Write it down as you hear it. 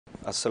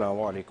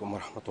Assalamu alaikum wa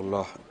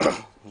rahmatullah.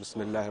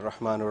 Bismillahir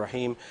Rahmanir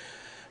Rahim.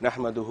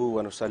 Nahmaduhu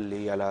wa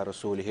nusalli ala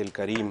rasulihil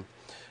kareem.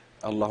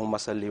 Allahumma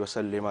salli wa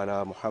sallim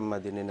ala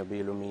Muhammadin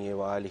nabiyil ummi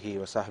wa alihi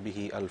wa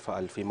sahbihi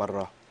alfi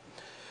marra.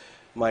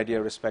 My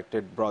dear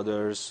respected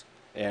brothers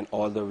and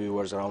all the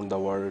viewers around the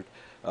world,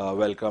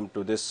 welcome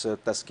to this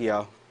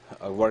Tazkiya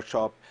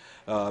workshop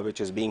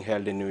which is being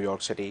held in New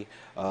York City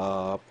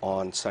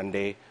on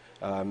Sunday,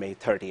 May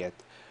 30th.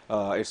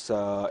 It's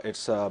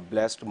a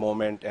blessed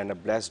moment and a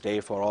blessed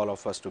day for all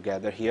of us to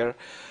gather here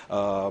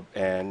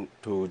and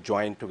to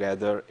join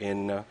together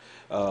in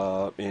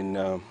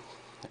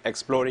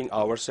exploring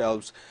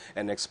ourselves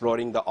and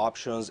exploring the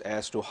options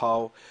as to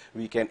how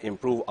we can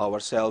improve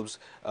ourselves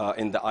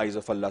in the eyes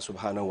of Allah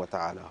subhanahu wa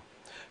ta'ala.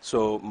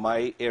 So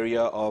my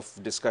area of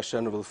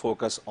discussion will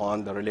focus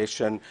on the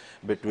relation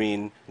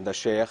between the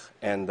Sheikh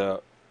and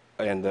the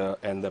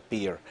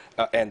peer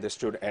and the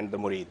student and the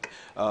murid.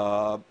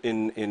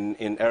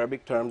 In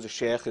Arabic terms, the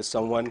Sheikh is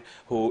someone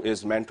who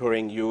is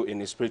mentoring you in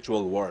the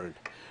spiritual world,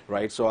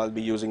 right? So I'll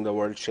be using the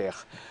word Sheikh,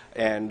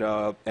 and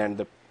the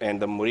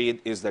murid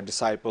is the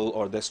disciple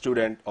or the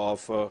student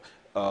of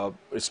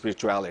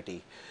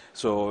spirituality.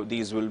 So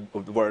these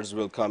words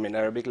will come in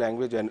Arabic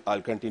language, and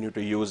I'll continue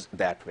to use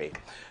that way,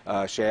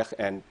 Sheikh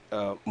and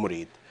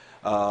murid.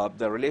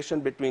 The relation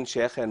between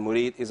Sheikh and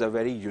Murid is a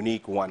very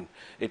unique one.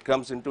 It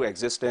comes into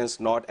existence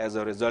not as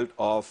a result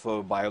of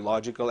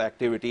biological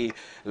activity,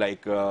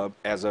 like not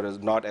as a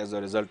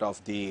result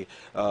of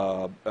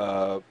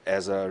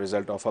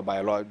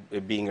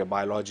being a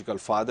biological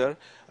father,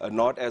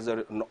 nor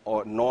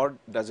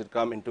does it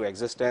come into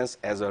existence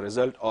as a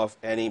result of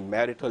any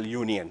marital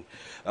union,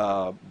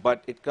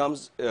 but it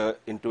comes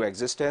into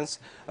existence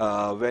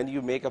when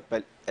you make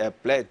a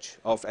pledge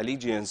of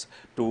allegiance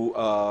to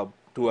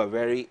a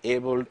very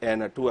able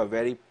and to a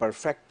very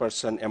perfect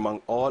person among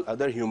all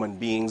other human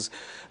beings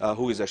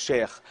who is a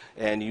sheikh,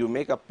 and you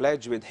make a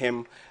pledge with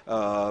him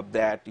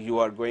that you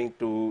are going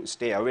to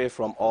stay away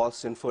from all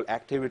sinful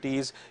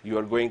activities, you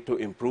are going to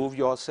improve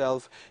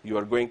yourself, you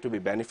are going to be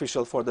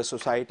beneficial for the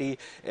society,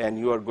 and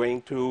you are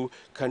going to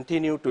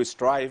continue to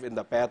strive in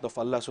the path of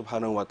Allah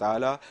subhanahu wa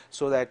ta'ala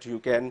so that you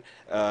can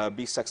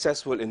be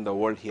successful in the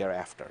world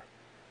hereafter.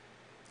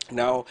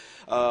 Now,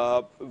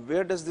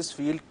 where does this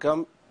field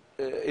come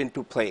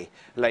into play?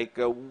 Like,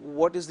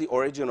 what is the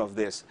origin of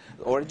this?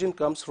 The origin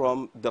comes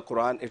from the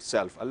Quran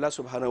itself. Allah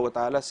subhanahu wa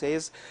ta'ala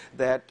says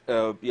that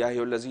Ya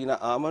ayyuhallazina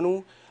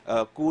amanu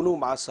kunu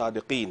ma'a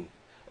sadiqeen.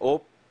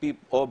 O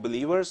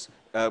believers,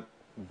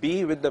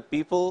 be with the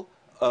people,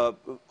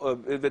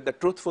 with the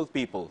truthful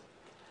people.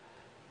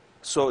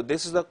 So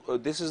this is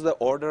the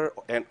order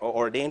and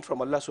ordained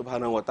from Allah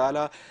subhanahu wa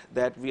ta'ala,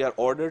 that we are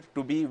ordered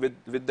to be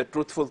with the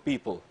truthful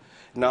people.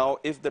 Now,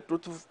 if the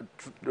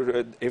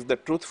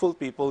truthful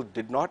people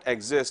did not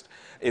exist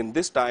in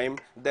this time,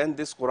 then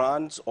this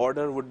Quran's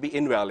order would be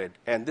invalid,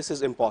 and this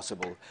is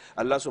impossible.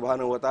 Allah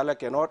subhanahu wa ta'ala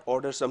cannot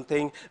order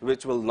something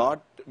which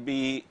cannot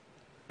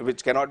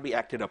be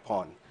acted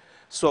upon.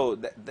 So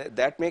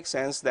that makes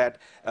sense that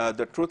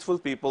the truthful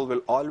people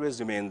will always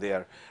remain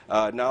there.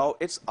 Now,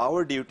 it's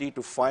our duty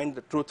to find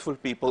the truthful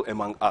people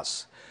among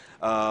us.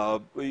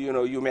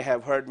 You may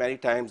have heard many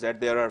times that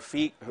there are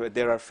fake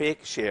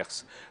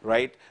sheikhs,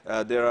 right?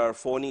 There are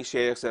phony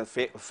sheikhs and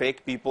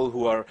fake people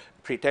who are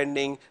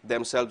pretending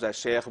themselves as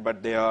sheikh,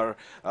 but they are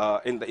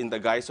in the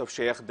guise of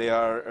sheikh. They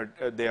are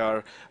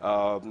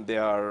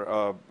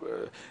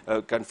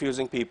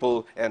confusing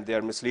people, and they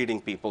are misleading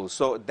people.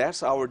 So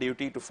that's our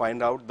duty, to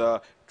find out the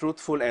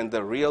truthful and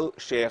the real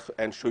sheikh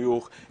and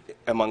shuyukh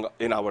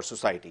in our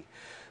society.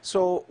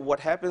 So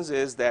what happens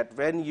is that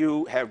when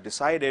you have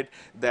decided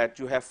that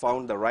you have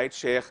found the right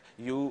sheikh,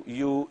 you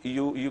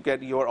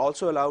are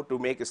also allowed to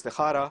make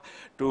istikhara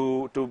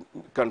to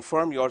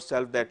confirm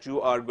yourself that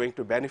you are going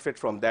to benefit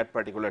from that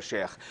particular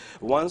sheikh.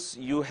 Once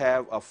you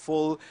have a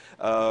full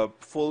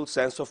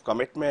sense of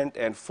commitment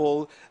and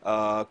full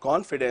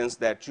confidence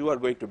that you are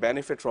going to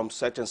benefit from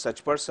such and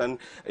such person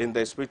in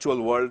the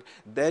spiritual world,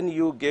 then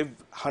you give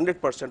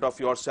 100% of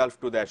yourself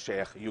to that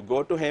sheikh. You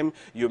go to him,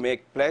 you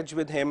make pledge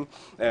with him,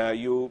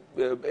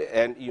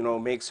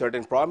 make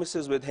certain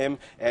promises with him,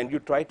 and you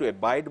try to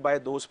abide by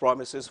those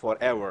promises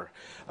forever.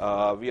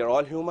 We are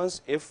all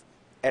humans. If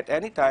at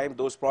any time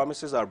those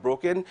promises are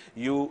broken,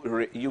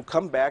 you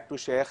come back to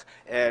Sheikh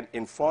and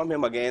inform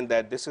him again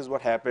that this is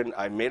what happened,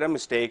 I made a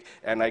mistake,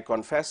 and I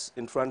confess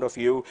in front of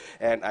you,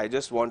 and I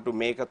just want to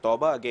make a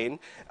tawbah again.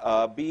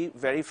 Be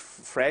very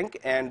frank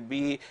and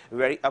be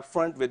very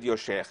upfront with your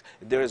Sheikh.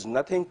 There is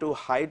nothing to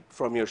hide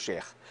from your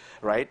Sheikh,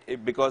 right?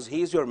 Because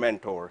he's your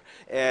mentor,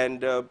 and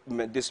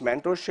this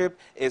mentorship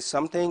is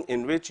something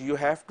in which you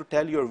have to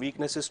tell your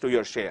weaknesses to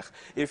your Sheikh.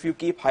 If you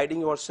keep hiding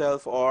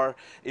yourself, or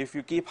if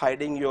you keep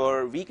hiding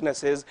your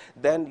weaknesses,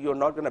 then you're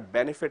not going to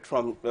benefit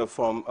from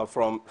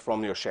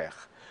your Sheikh.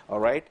 All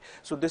right?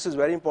 So this is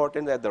very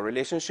important, that the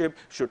relationship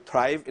should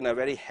thrive in a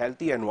very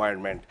healthy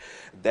environment.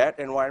 That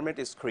environment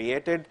is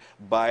created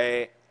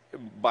by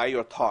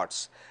your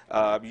thoughts.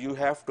 You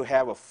have to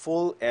have a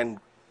full and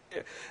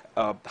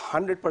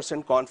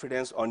 100%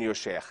 confidence on your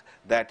Sheikh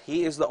that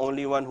he is the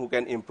only one who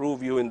can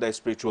improve you in the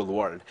spiritual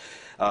world.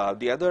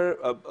 The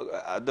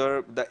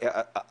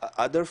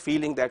other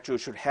feeling that you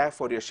should have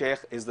for your Sheikh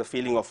is the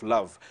feeling of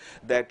love,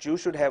 that you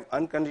should have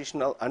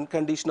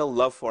unconditional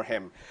love for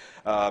him,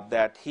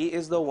 that he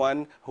is the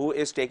one who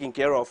is taking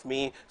care of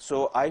me,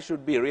 so I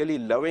should be really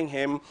loving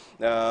him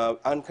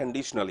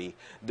unconditionally.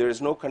 There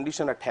is no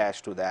condition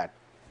attached to that.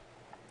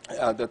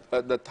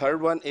 The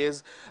third one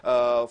is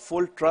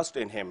full trust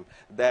in him,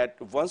 that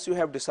once you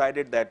have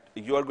decided that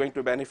you are going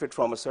to benefit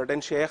from a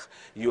certain Sheikh,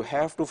 you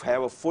have to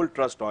have a full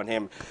trust on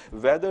him.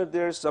 Whether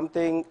there's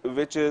something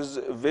which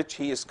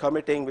he is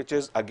committing which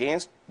is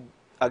against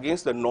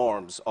the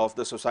norms of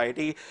the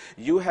society,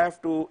 you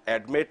have to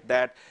admit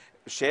that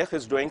Sheikh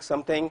is doing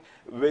something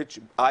which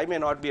I may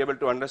not be able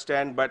to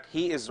understand, but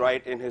he is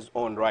right in his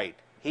own right.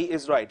 He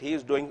is right. He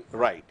is doing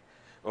right.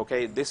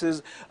 Okay, this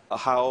is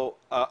how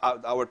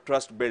our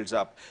trust builds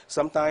up.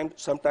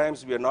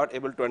 Sometimes we are not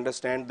able to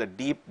understand the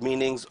deep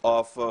meanings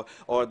of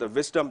or the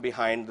wisdom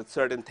behind the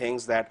certain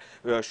things that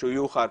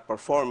shuyukh are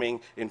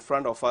performing in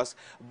front of us,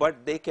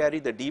 but they carry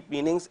the deep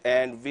meanings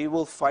and we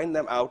will find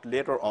them out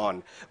later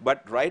on.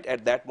 But right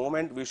at that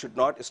moment, we should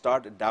not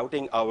start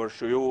doubting our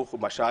shuyukh,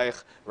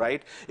 mashayikh,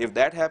 right? If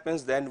that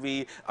happens, then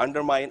we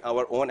undermine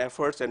our own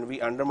efforts and we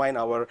undermine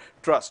our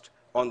trust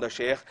on the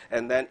Sheikh,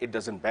 and then it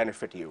doesn't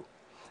benefit you.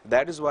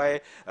 That is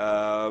why,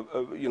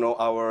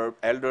 our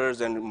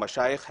elders and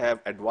mashayikh have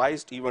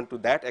advised even to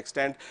that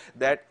extent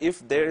that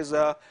if there is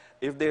a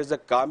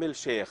kamil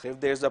sheikh, if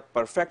there is a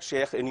perfect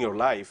sheikh in your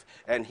life,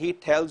 and he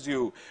tells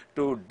you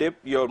to dip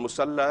your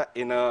musalla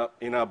in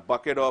a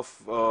bucket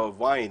of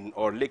wine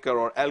or liquor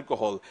or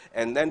alcohol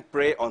and then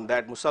pray on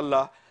that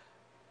musalla,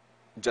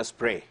 just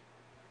pray.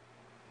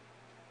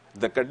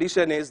 The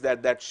condition is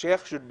that that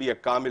sheikh should be a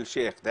kamil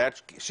sheikh.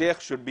 That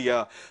sheikh should be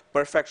a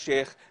perfect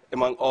sheikh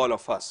among all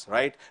of us,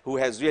 right? Who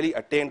has really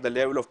attained the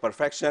level of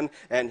perfection,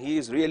 and he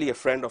is really a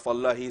friend of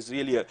Allah. He is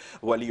really a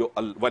wali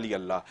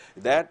Allah.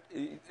 That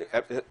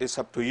is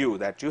up to you,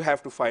 that you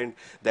have to find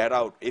that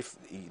out. If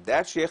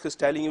that sheikh is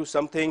telling you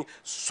something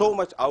so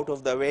much out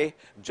of the way,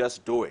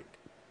 just do it.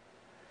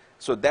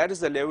 So that is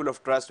the level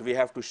of trust we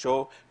have to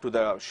show to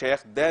the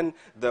Sheikh. Then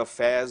the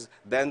faiz,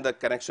 then the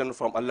connection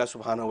from Allah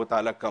subhanahu wa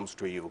ta'ala comes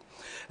to you.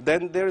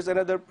 Then there is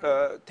another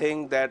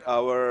thing that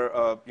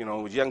our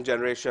young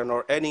generation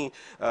or any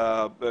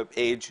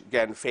age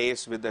can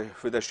face with the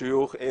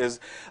shuyukh is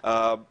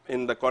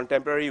in the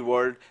contemporary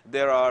world,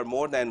 there are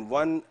more than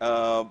one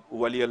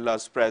wali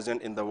Allahs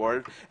present in the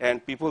world,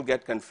 and people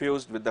get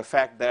confused with the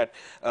fact that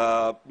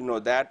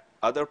that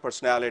other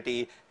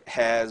personality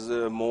has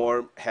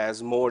more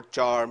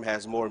charm,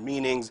 has more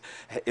meanings,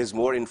 is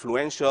more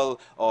influential,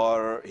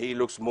 or he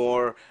looks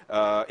more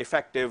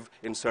effective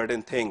in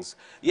certain things.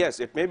 Yes,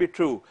 it may be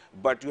true,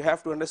 but you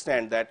have to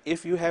understand that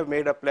if you have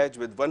made a pledge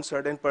with one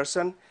certain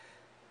person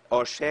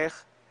or sheikh,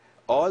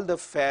 all the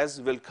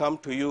faiz will come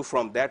to you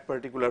from that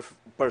particular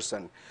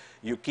person.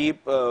 You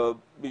keep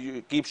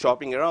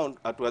shopping around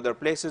to other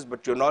places,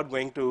 but you're not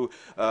going to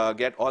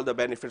get all the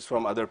benefits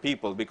from other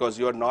people because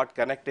you're not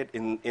connected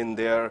in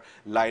their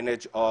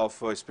lineage of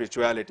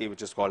spirituality,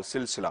 which is called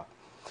silsila.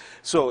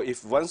 So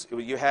if once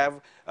you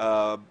have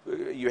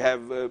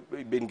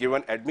been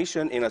given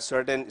admission in a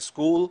certain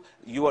school,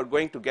 you are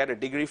going to get a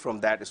degree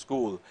from that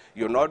school.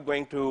 You're not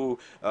going to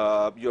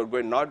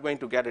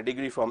get a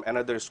degree from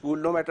another school,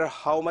 no matter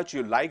how much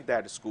you like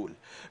that school.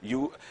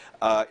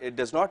 It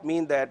does not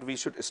mean that we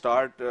should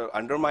start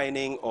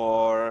undermining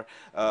or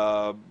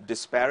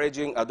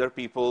disparaging other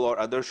people or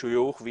other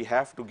shuyukh. We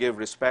have to give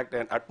respect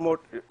and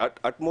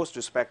utmost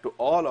respect to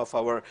all of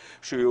our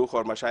shuyukh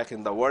or mashayikh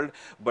in the world,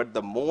 but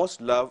the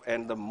most love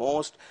and the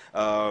most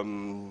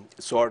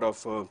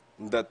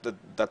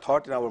the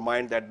thought in our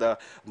mind that the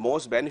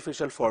most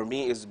beneficial for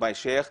me is my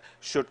sheikh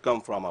should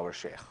come from our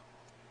sheikh.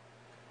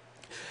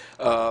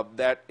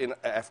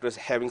 After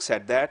having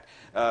said that,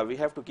 we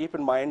have to keep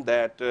in mind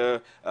that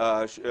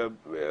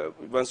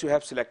once you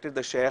have selected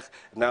the sheikh,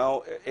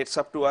 now it's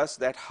up to us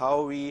that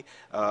how we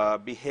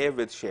behave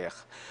with sheikh.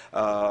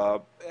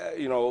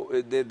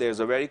 There's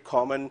a very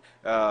common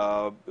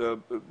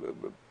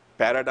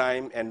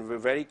paradigm and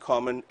very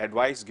common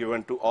advice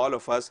given to all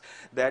of us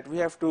that we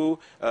have to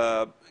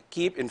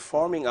keep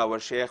informing our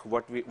sheikh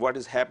what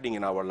is happening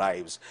in our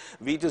lives.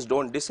 We just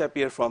don't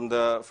disappear from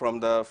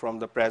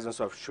the presence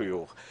of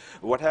shuyukh.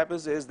 What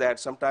happens is that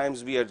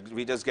sometimes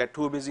we just get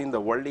too busy in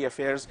the worldly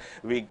affairs.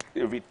 We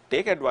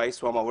take advice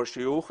from our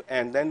shuyukh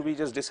and then we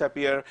just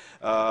disappear.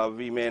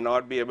 We may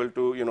not be able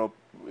to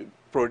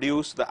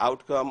produce the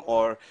outcome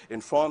or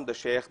inform the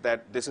sheikh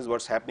that this is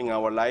what's happening in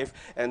our life,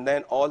 and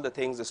then all the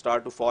things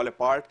start to fall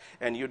apart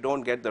and you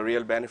don't get the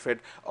real benefit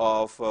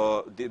of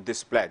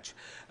this pledge.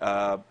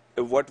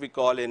 what we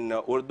call in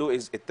Urdu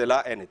is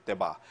ittila and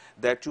ittiba,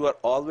 that you are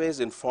always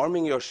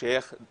informing your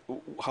sheikh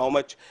how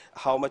much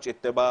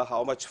ittiba,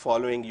 how much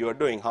following you are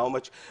doing, how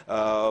much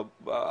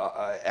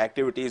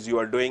activities you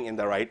are doing in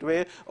the right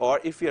way. Or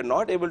if you are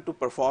not able to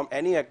perform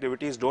any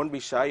activities, don't be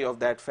shy of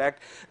that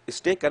fact.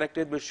 Stay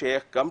connected with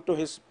sheikh, come to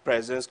his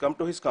presence, come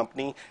to his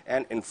company,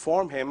 and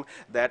inform him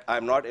that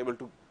I'm not able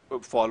to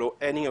follow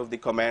any of the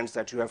commands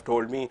that you have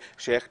told me.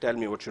 Sheikh, tell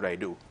me what should I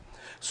do.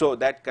 So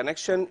that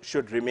connection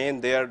should remain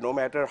there no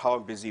matter how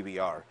busy we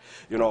are.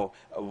 You know,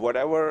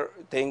 whatever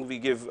thing we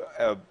give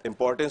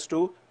importance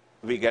to,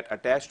 we get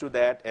attached to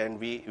that, and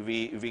we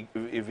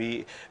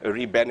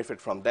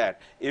benefit from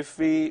that. If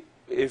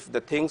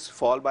the things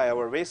fall by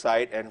our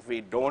wayside and if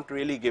we don't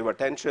really give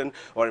attention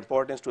or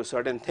importance to a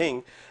certain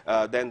thing,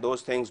 then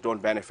those things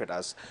don't benefit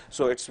us.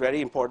 So it's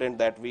very important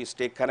that we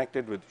stay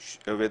connected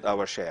with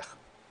our sheikh.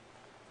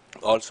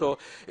 Also,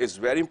 it's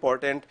very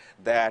important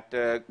that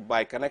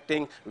by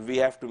connecting, we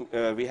have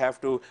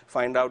to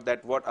find out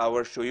that what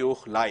our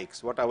shuyukh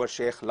likes, what our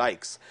sheikh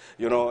likes.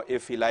 You know,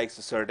 if he likes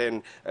a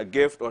certain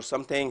gift or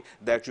something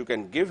that you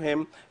can give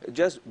him,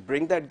 just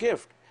bring that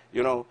gift.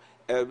 You know,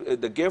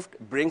 the gift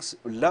brings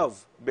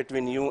love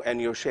between you and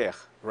your sheikh,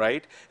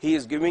 right? He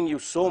is giving you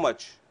so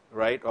much,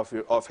 right,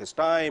 of his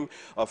time,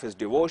 of his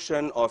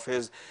devotion,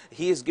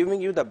 he is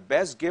giving you the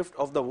best gift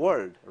of the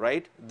world,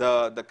 right?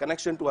 The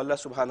connection to Allah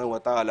subhanahu wa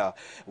ta'ala.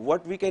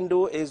 What we can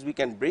do is we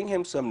can bring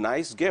him some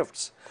nice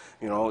gifts.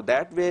 You know,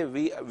 that way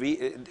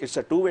it's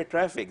a two-way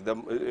traffic.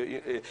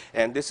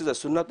 And this is a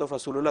sunnat of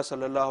Rasulullah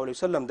sallallahu alaihi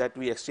wasallam, that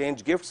we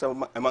exchange gifts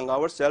among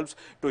ourselves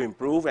to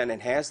improve and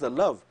enhance the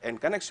love and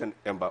connection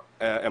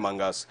among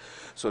us.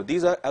 So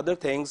these are other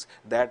things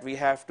that we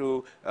have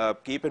to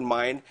keep in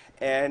mind,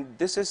 and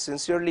this is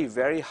sincerely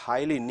very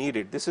highly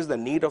needed. This is the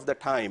need of the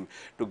time,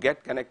 to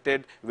get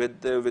connected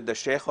with the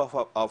sheikh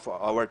of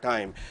our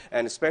time.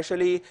 And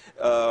especially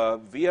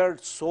we are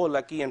so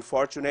lucky and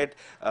fortunate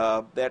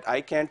that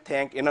I can't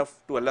thank enough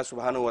to Allah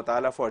subhanahu wa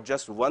ta'ala for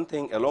just one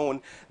thing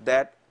alone,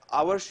 that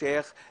our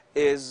sheikh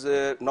is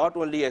not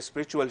only a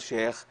spiritual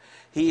sheikh,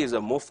 he is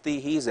a mufti,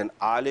 he is an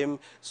alim,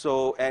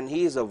 and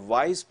he is a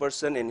wise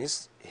person in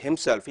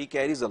himself. He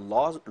carries a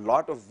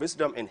lot of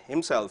wisdom in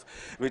himself,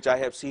 which I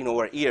have seen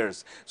over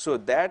years. So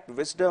that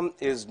wisdom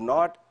is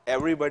not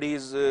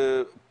everybody's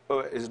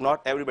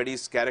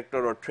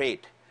character or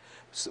trait.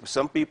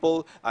 Some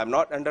people, I'm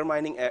not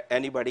undermining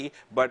anybody,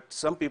 but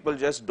some people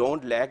just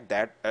don't lack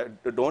that,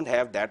 don't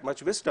have that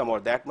much wisdom or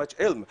that much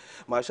ilm.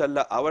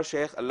 MashaAllah, our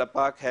Sheikh, Allah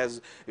Pak,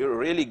 has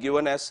really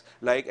given us,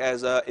 like,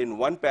 as in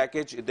one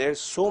package, there's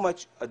so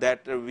much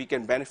that we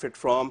can benefit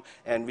from,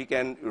 and we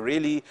can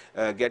really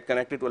get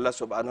connected to Allah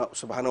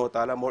subhanahu wa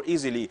ta'ala more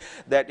easily.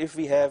 That if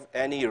we have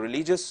any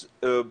religious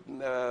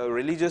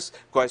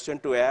question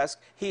to ask,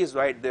 he is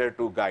right there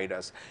to guide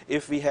us.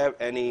 If we have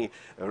any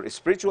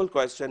spiritual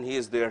question, he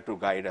is there to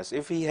guide us.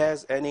 If we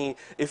have any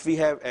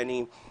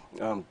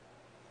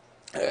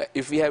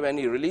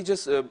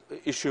religious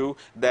issue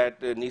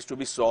that needs to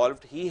be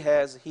solved,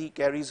 he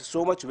carries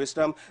so much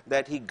wisdom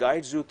that he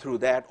guides you through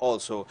that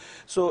also.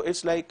 So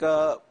it's like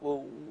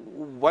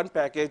one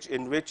package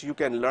in which you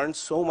can learn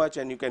so much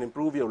and you can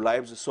improve your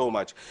lives so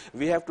much.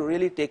 We have to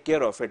really take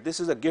care of it. This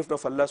is a gift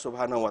of Allah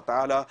subhanahu wa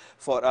ta'ala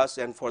for us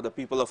and for the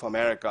people of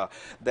America,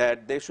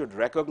 that they should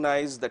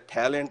recognize the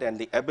talent and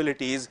the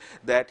abilities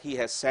that he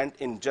has sent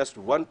in just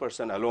one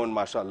person alone,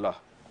 mashallah.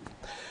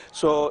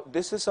 So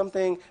this is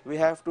something we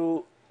have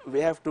to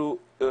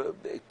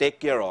take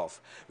care of.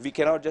 We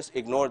cannot just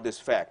ignore this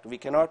fact. We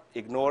cannot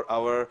ignore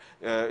our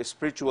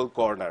spiritual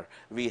corner.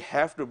 We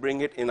have to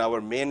bring it in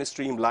our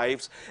mainstream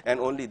lives, and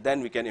only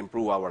then we can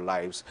improve our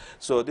lives.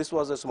 So this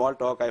was a small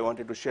talk I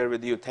wanted to share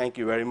with you. Thank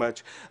you very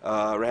much,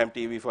 Raham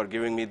TV, for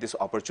giving me this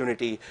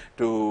opportunity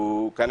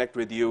to connect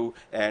with you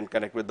and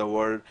connect with the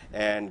world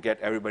and get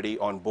everybody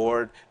on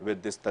board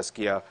with this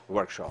Tazkiya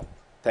workshop.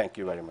 Thank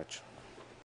you very much.